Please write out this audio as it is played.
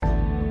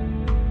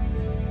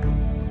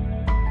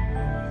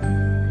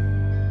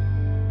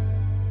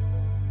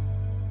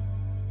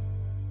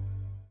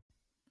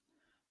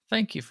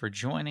Thank you for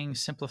joining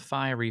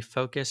Simplify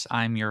Refocus.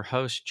 I'm your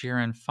host,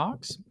 Jaron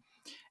Fox,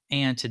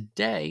 and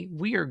today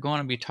we are going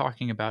to be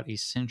talking about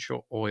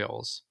essential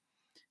oils.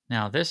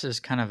 Now, this is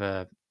kind of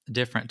a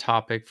different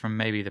topic from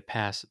maybe the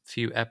past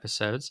few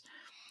episodes,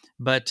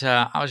 but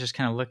I was just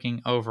kind of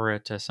looking over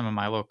at some of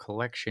my little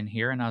collection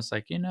here, and I was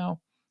like,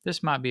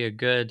 this might be a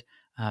good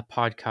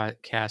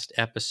podcast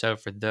episode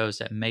for those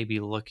that may be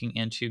looking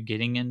into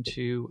getting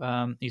into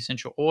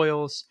essential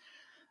oils.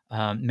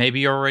 Maybe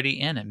you're already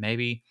in it.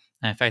 Maybe,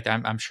 in fact,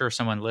 I'm sure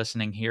someone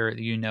listening here,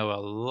 you know a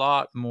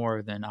lot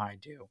more than I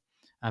do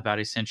about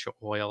essential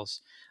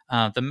oils.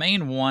 The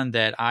main one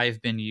that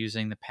I've been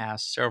using the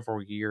past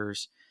several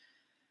years,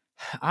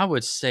 I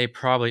would say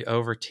probably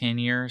over 10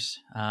 years,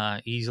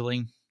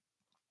 easily,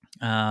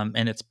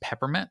 and it's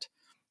peppermint.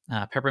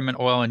 Peppermint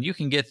oil, and you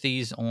can get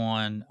these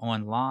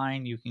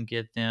online. You can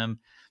get them.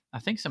 I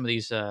think some of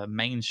these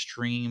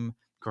mainstream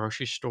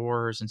grocery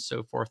stores and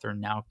so forth are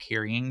now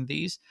carrying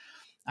these.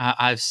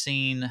 I've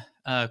seen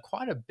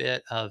quite a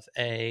bit of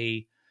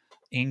a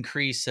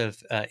increase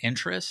of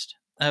interest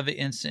of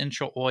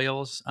essential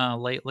oils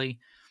lately,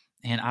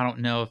 and I don't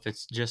know if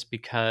it's just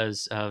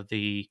because of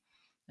the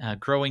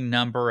growing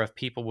number of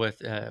people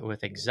with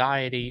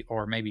anxiety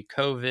or maybe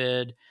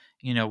COVID,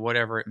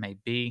 whatever it may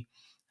be.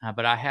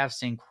 But I have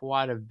seen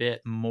quite a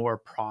bit more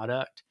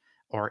product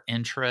or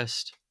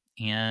interest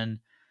in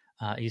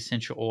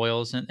essential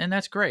oils, and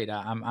that's great.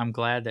 I'm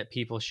glad that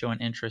people show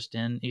an interest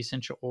in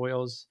essential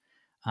oils.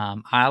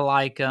 I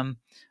like them.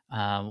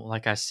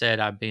 Like I said,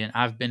 I've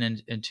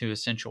been into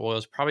essential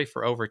oils probably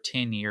for over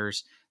 10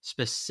 years,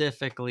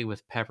 specifically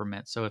with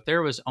peppermint. So if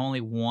there was only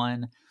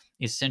one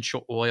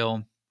essential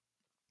oil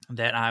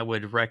that I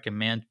would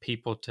recommend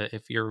people to,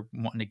 if you're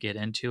wanting to get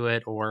into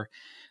it, or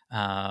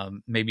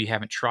maybe you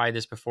haven't tried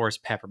this before, is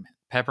peppermint.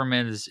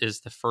 Peppermint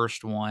is the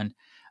first one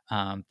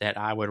that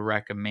I would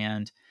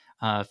recommend.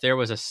 If there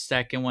was a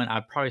second one,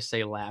 I'd probably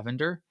say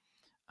lavender.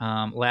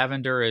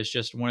 Lavender is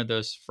just one of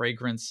those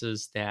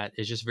fragrances that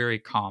is just very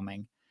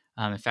calming.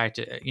 In fact,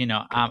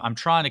 I'm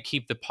trying to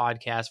keep the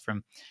podcast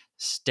from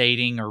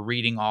stating or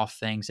reading off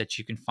things that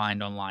you can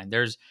find online.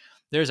 There's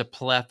a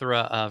plethora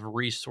of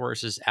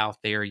resources out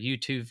there,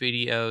 YouTube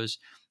videos,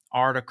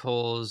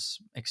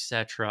 articles,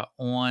 etc.,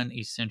 on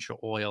essential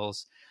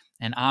oils.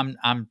 And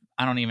I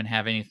don't even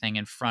have anything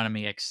in front of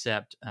me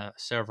except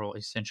several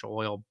essential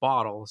oil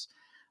bottles.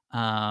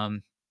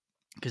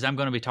 Because I'm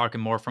going to be talking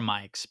more from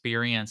my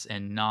experience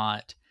and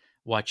not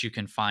what you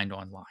can find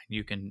online.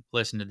 You can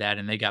listen to that,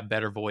 and they got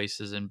better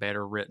voices and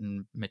better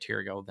written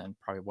material than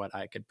probably what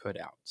I could put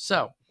out.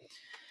 So,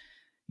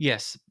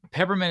 yes,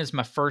 peppermint is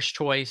my first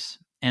choice,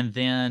 and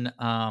then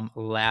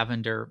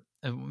lavender.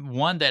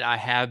 One that I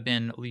have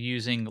been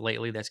using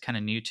lately that's kind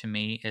of new to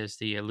me is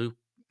the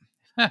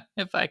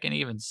if I can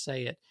even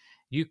say it,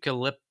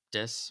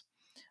 eucalyptus.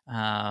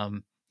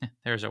 Um,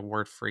 there's a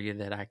word for you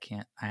that I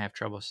have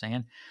trouble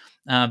saying.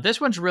 This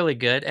one's really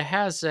good. It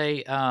has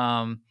a,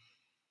 how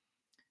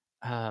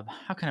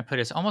can I put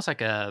it? It's almost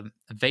like a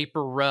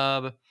vapor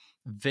rub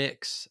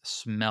Vicks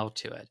smell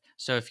to it.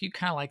 So if you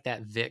kind of like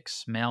that Vicks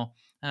smell,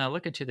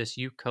 look into this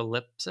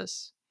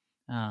eucalyptus.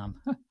 I'm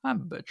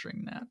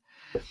butchering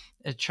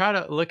that. Try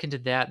to look into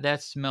that.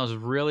 That smells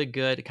really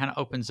good. It kind of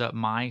opens up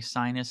my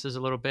sinuses a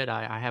little bit.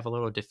 I have a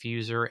little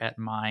diffuser at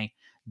my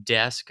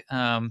desk.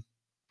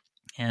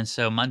 And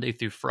so Monday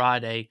through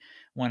Friday,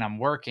 when I'm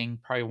working,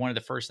 probably one of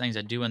the first things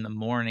I do in the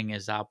morning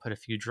is I'll put a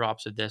few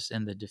drops of this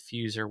in the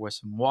diffuser with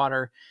some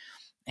water,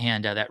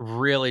 and that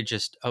really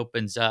just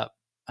opens up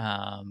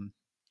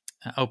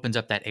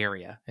that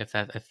area. If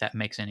that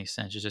makes any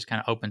sense, it just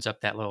kind of opens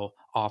up that little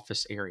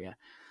office area.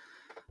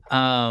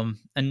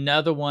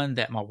 Another one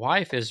that my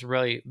wife has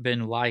really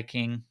been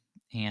liking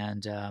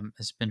and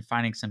has been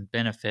finding some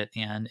benefit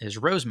in is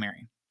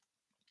rosemary.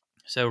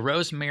 So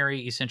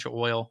rosemary essential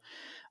oil.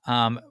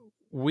 Um,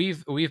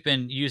 we've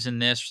been using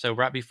this. So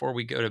right before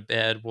we go to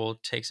bed, we'll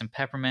take some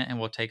peppermint and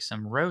we'll take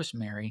some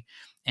rosemary,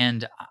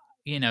 and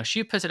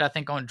she puts it, I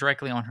think, on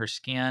directly on her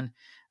skin.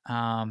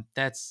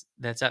 That's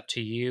up to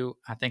you.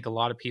 I think a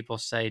lot of people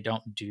say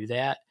don't do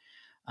that,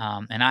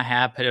 and I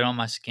have put it on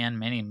my skin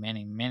many,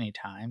 many, many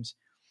times.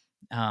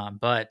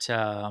 But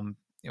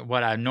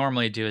what I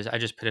normally do is I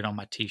just put it on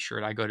my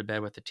t-shirt. I go to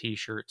bed with a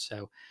t-shirt,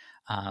 so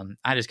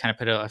I just kind of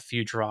put a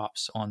few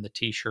drops on the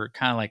t-shirt,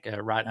 kind of like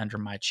right under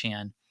my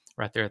chin,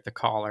 right there at the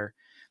collar,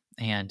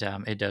 and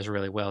it does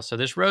really well. So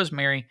this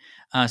rosemary,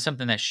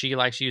 something that she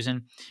likes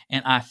using,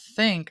 and I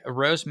think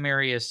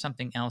rosemary is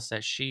something else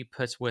that she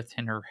puts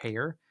within her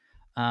hair.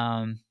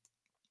 Um,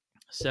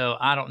 so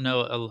I don't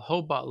know a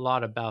whole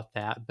lot about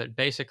that, but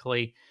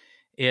basically,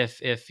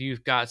 if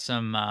you've got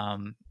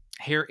some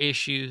hair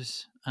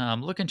issues,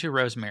 look into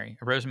rosemary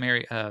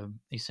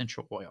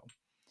essential oil.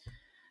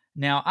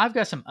 Now, I've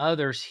got some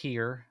others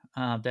here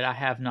that I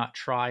have not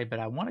tried, but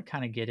I want to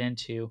kind of get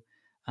into.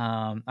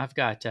 I've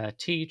got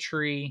tea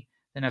tree,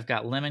 then I've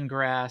got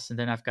lemongrass, and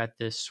then I've got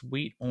this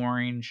sweet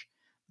orange.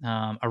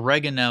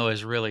 Oregano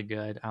is really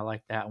good. I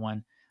like that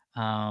one.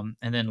 And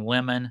then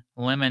lemon.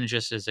 Lemon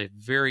just is a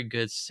very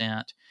good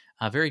scent.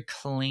 a very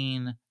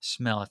clean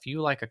smell. If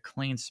you like a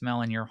clean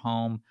smell in your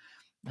home,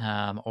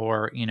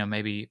 or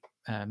maybe,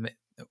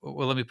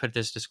 well, let me put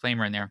this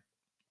disclaimer in there.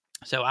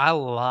 So I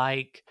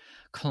like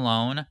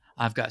cologne.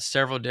 I've got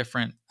several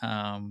different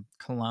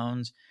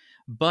colognes,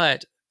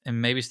 but and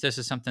maybe this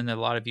is something that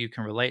a lot of you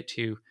can relate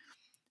to.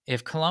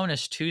 If cologne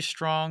is too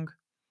strong,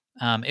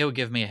 it would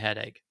give me a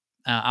headache.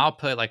 I'll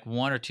put like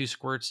 1 or 2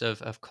 squirts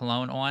of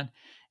cologne on,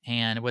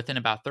 and within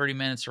about 30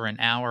 minutes or an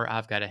hour,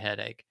 I've got a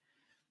headache.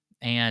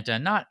 And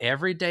not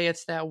every day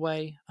it's that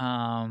way.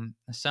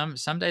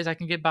 Some days I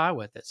can get by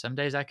with it. Some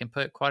days I can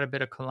put quite a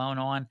bit of cologne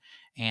on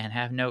and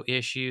have no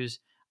issues.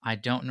 I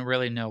don't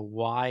really know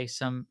why.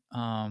 Some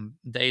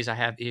days I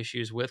have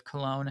issues with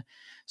cologne.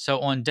 So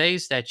on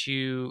days that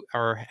you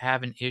are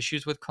having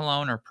issues with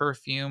cologne or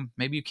perfume,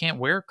 maybe you can't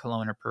wear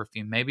cologne or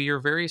perfume. Maybe you're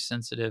very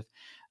sensitive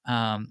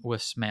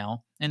with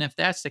smell. And if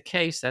that's the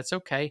case, that's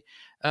okay.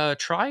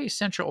 Try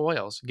essential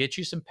oils. Get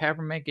you some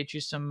peppermint. Get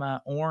you some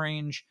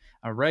orange,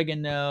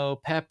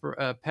 oregano,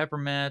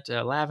 peppermint,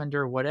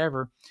 lavender,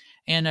 whatever,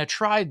 and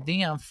try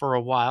them for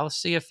a while.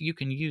 See if you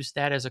can use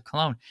that as a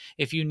cologne.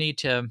 If you need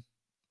to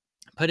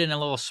put in a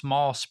little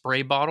small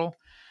spray bottle,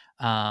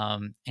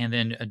 and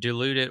then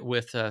dilute it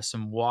with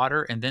some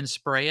water and then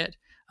spray it.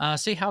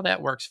 See how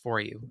that works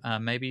for you.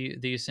 Maybe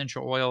the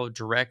essential oil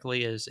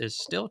directly is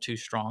still too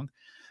strong.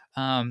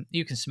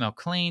 You can smell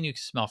clean, you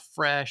can smell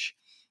fresh,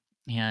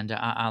 and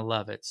I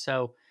love it.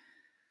 So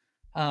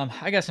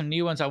I got some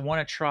new ones I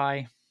want to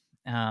try,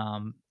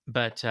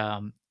 but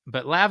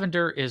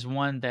lavender is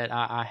one that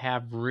I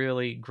have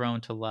really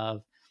grown to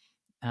love.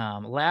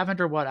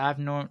 Lavender, what I've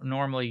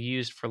normally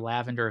used for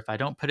lavender, if I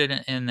don't put it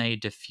in a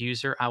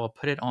diffuser, I will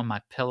put it on my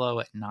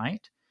pillow at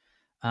night.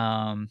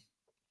 Um,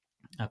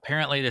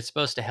 Apparently, that's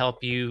supposed to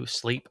help you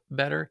sleep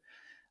better.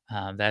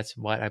 That's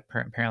what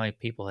apparently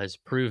people has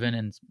proven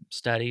in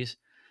studies.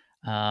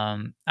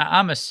 I'm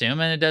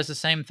assuming it does the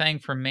same thing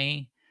for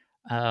me.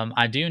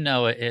 I do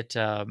know it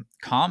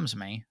calms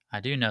me. I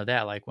do know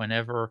that. Like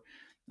whenever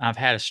I've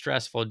had a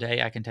stressful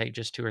day, I can take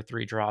just 2 or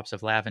 3 drops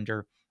of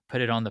lavender,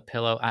 put it on the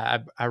pillow.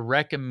 I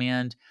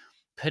recommend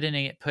putting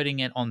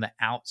it on the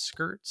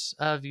outskirts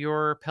of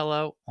your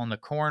pillow, on the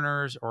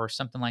corners or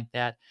something like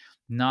that.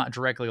 Not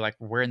directly like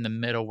we're in the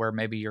middle where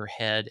maybe your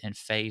head and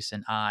face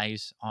and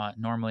eyes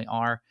normally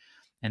are.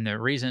 And the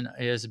reason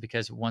is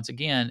because, once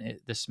again,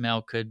 the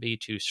smell could be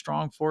too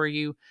strong for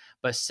you.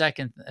 But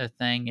second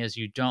thing is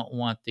you don't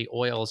want the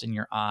oils in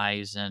your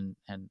eyes and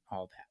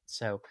all that.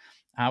 So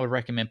I would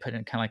recommend putting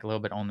it kind of like a little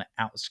bit on the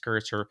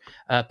outskirts, or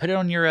put it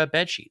on your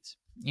bed sheets.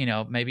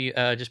 Maybe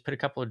just put a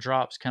couple of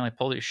drops, kind of like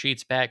pull your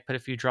sheets back, put a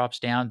few drops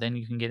down, then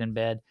you can get in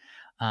bed.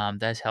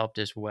 That's helped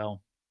as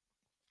well.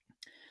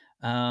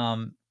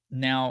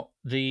 Now,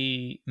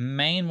 the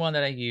main one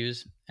that I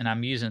use, and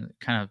I'm using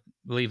kind of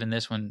leaving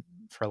this one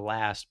for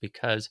last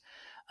because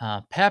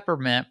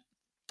peppermint,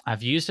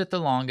 I've used it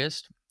the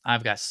longest.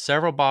 I've got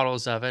several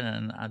bottles of it,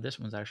 and this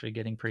one's actually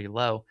getting pretty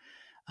low.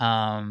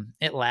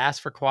 It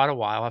lasts for quite a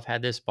while. I've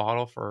had this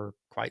bottle for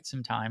quite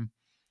some time,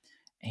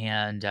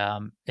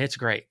 and it's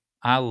great.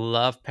 I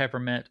love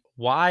peppermint.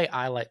 Why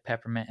I like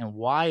peppermint and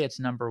why it's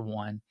number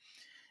one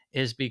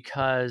is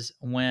because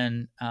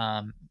when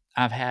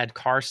I've had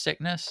car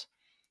sickness,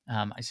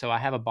 so I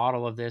have a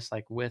bottle of this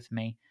like with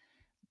me,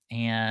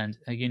 and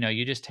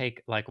you just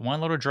take like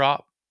one little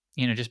drop,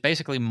 just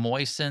basically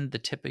moisten the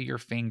tip of your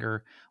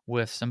finger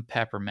with some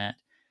peppermint,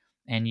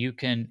 and you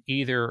can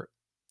either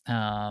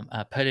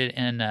put it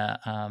in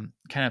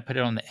kind of put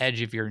it on the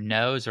edge of your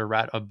nose or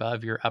right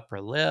above your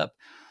upper lip.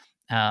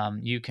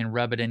 You can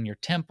rub it in your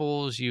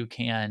temples. You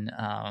can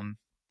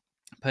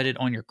put it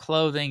on your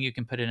clothing. You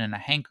can put it in a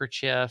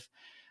handkerchief,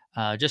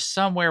 just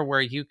somewhere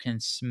where you can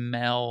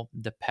smell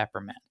the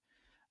peppermint,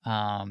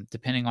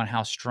 depending on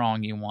how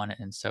strong you want it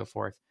and so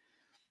forth.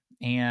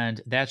 And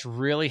that's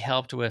really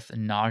helped with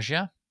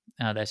nausea.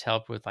 That's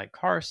helped with like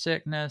car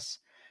sickness.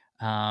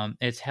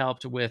 It's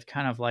helped with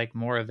kind of like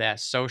more of that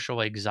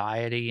social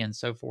anxiety and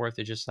so forth.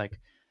 It's just like,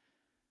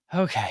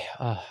 okay,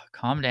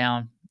 calm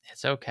down.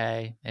 It's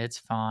okay. It's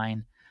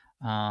fine.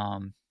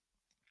 Um,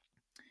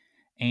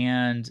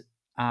 and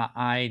I,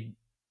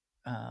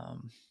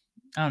 I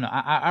don't know.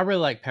 I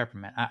really like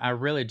peppermint. I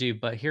really do.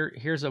 But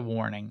here's a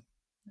warning.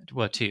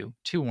 Well, two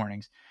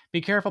warnings.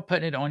 Be careful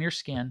putting it on your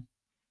skin,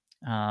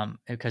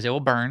 because it will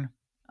burn.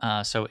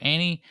 So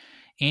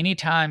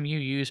anytime you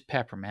use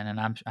peppermint,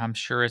 and I'm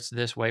sure it's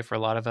this way for a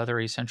lot of other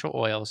essential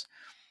oils,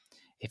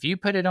 if you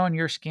put it on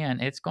your skin,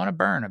 it's going to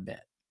burn a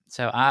bit.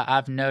 So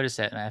I've noticed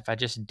that if I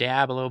just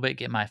dab a little bit,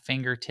 get my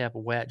fingertip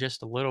wet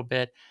just a little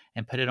bit,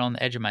 and put it on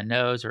the edge of my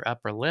nose or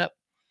upper lip,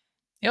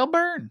 it'll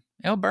burn.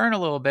 It'll burn a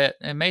little bit.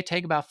 It may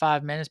take about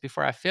 5 minutes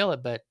before I feel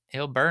it, but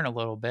it'll burn a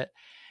little bit.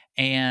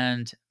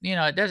 And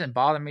it doesn't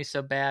bother me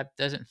so bad.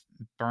 It doesn't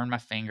burn my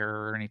finger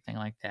or anything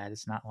like that.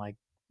 It's not like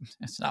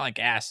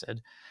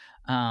acid.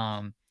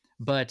 Um,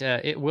 but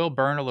it will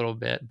burn a little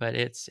bit, but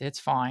it's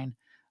fine.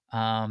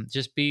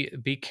 Just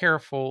be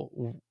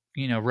careful,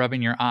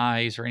 rubbing your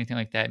eyes or anything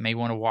like that. You may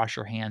want to wash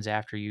your hands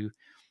after you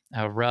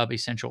rub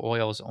essential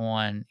oils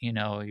on,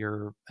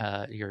 your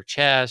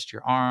chest,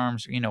 your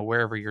arms,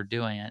 wherever you're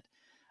doing it.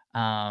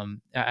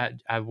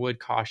 I would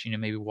caution you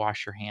to maybe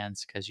wash your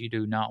hands because you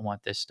do not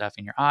want this stuff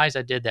in your eyes.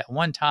 I did that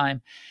one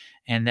time,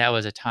 and that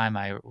was a time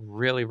I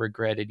really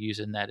regretted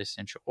using that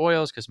essential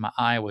oils because my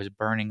eye was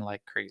burning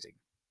like crazy.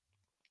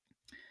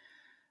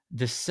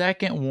 The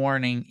second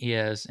warning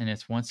is, and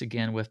it's once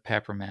again with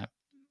peppermint.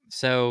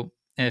 So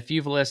if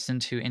you've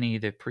listened to any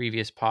of the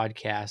previous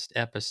podcast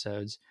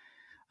episodes,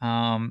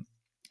 I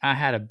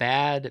had a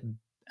bad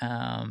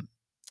um,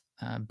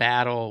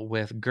 battle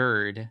with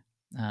GERD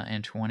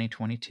in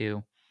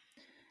 2022.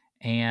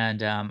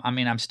 And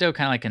I'm still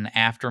kind of like in the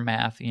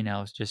aftermath.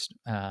 It's just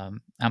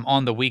I'm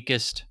on the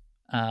weakest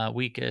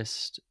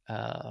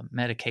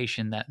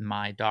medication that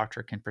my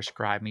doctor can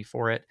prescribe me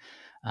for it.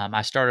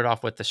 I started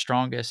off with the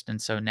strongest,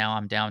 and so now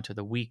I'm down to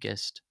the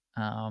weakest.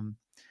 And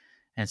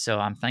so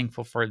I'm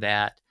thankful for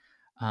that.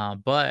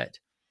 But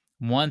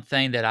one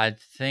thing that I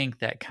think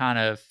that kind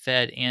of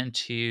fed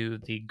into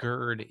the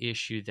GERD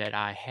issue that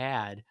I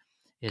had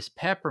is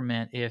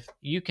peppermint. If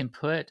you can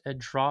put a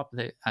drop,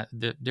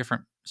 the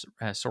different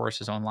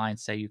sources online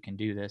say you can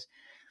do this.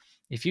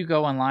 If you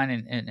go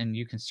online and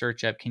you can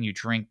search up, can you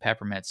drink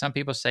peppermint? Some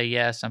people say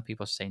yes, some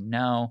people say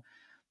no.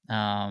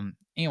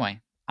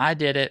 Anyway, I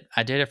did it.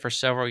 I did it for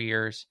several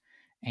years,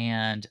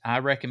 and I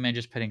recommend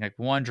just putting like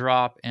one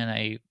drop in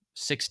a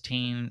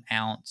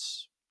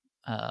 16-ounce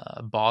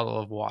bottle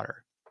of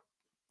water.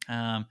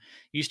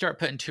 You start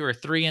putting 2 or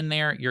 3 in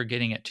there, you're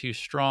getting it too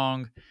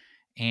strong.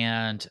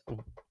 And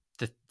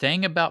the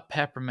thing about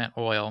peppermint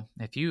oil,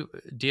 if you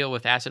deal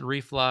with acid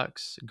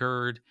reflux,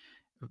 GERD,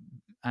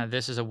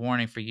 this is a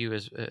warning for you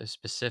as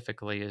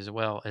specifically as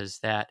well, is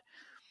that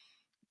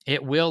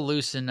it will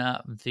loosen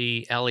up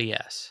the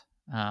LES.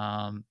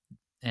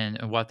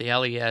 And what the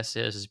LES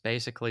is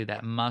basically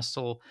that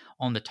muscle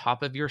on the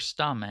top of your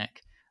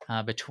stomach,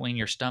 between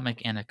your stomach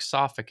and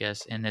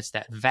esophagus. And it's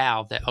that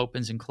valve that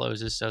opens and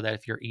closes so that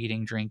if you're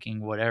eating,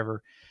 drinking,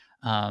 whatever,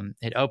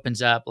 it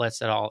opens up,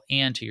 lets it all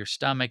into your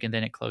stomach, and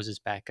then it closes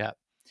back up.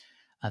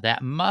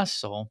 That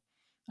muscle,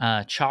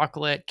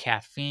 chocolate,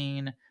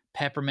 caffeine,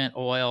 peppermint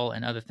oil,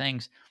 and other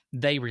things,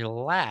 they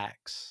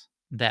relax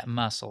that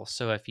muscle.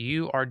 So if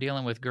you are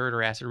dealing with GERD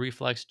or acid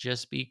reflux,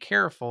 just be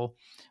careful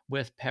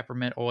with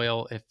peppermint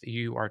oil if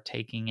you are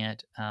taking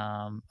it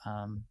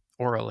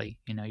orally.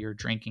 You're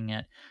drinking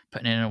it,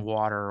 putting it in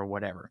water or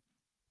whatever.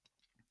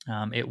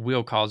 It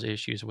will cause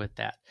issues with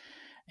that.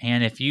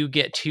 And if you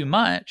get too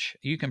much,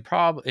 you can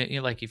probably,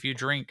 like if you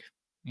drink,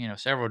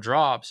 several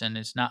drops and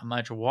it's not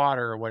much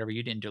water or whatever,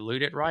 you didn't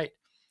dilute it right,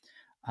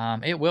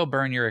 it will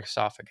burn your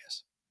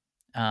esophagus.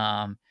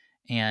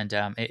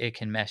 It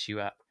can mess you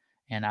up.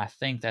 And I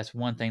think that's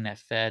one thing that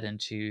fed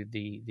into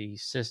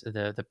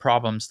the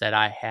problems that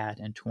I had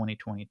in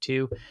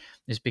 2022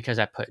 is because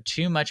I put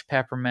too much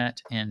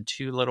peppermint in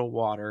too little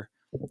water.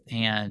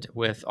 And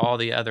with all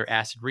the other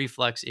acid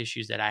reflux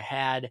issues that I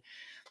had,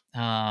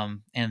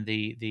 and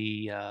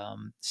the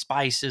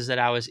spices that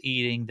I was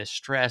eating, the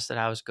stress that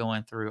I was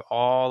going through,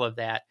 all of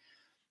that,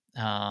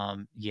 I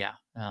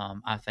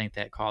think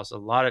that caused a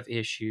lot of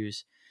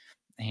issues.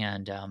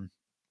 And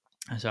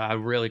so I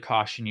really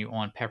caution you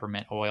on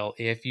peppermint oil.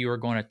 If you are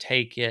going to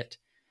take it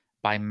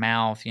by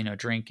mouth,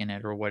 drinking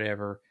it or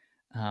whatever,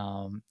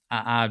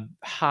 I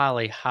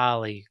highly,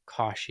 highly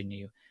caution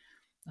you.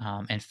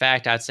 In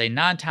fact, I'd say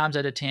 9 times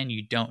out of 10,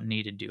 you don't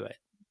need to do it.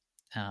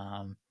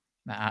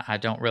 I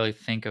don't really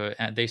think of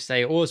it. They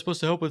say, oh, it's supposed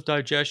to help with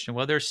digestion.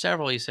 Well, there's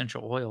several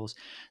essential oils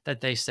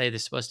that they say they're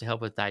supposed to help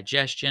with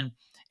digestion,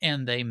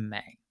 and they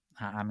may.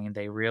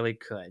 They really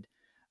could.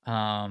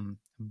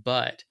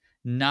 But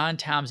 9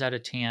 times out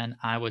of 10,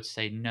 I would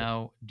say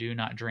no, do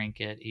not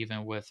drink it,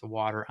 even with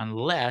water,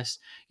 unless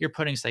you're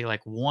putting, say,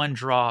 like 1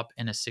 drop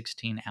in a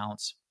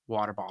 16-ounce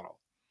water bottle.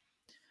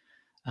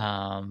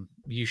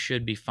 You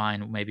should be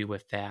fine maybe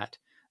with that.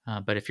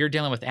 But if you're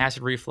dealing with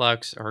acid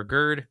reflux or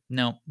GERD,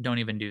 no, don't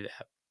even do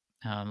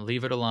that.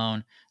 Leave it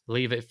alone.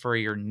 Leave it for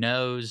your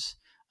nose,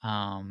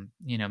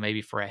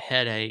 maybe for a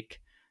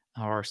headache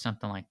or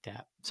something like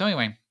that. So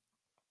anyway,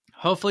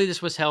 hopefully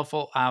this was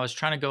helpful. I was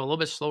trying to go a little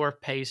bit slower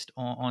paced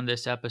on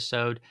this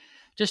episode,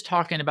 just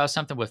talking about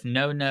something with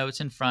no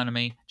notes in front of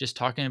me, just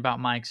talking about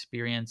my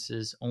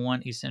experiences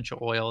on essential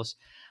oils.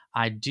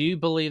 I do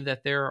believe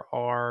that there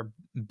are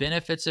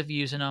benefits of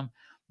using them,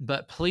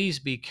 but please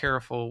be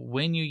careful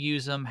when you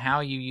use them,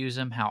 how you use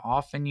them, how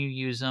often you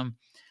use them.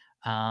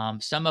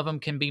 Some of them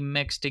can be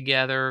mixed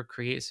together,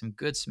 create some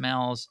good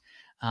smells.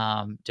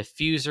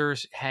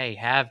 Diffusers, hey,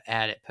 have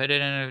at it. Put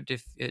it in a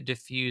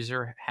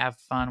diffuser. Have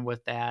fun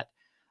with that.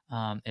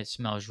 It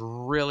smells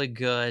really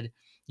good.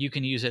 You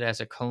can use it as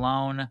a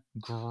cologne.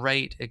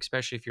 Great,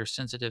 especially if you're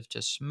sensitive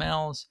to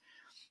smells.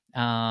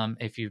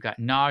 If you've got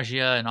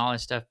nausea and all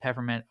that stuff,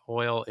 peppermint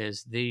oil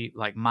is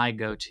my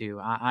go-to.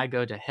 I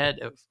go to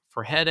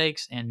for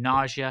headaches and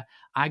nausea.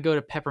 I go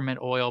to peppermint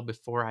oil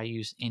before I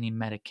use any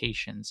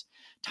medications,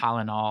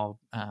 Tylenol,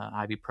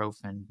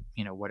 ibuprofen,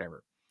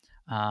 whatever.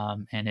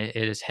 And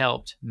it has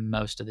helped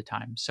most of the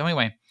time. So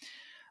anyway,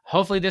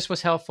 hopefully this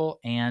was helpful,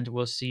 and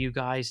we'll see you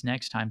guys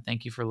next time.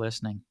 Thank you for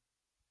listening.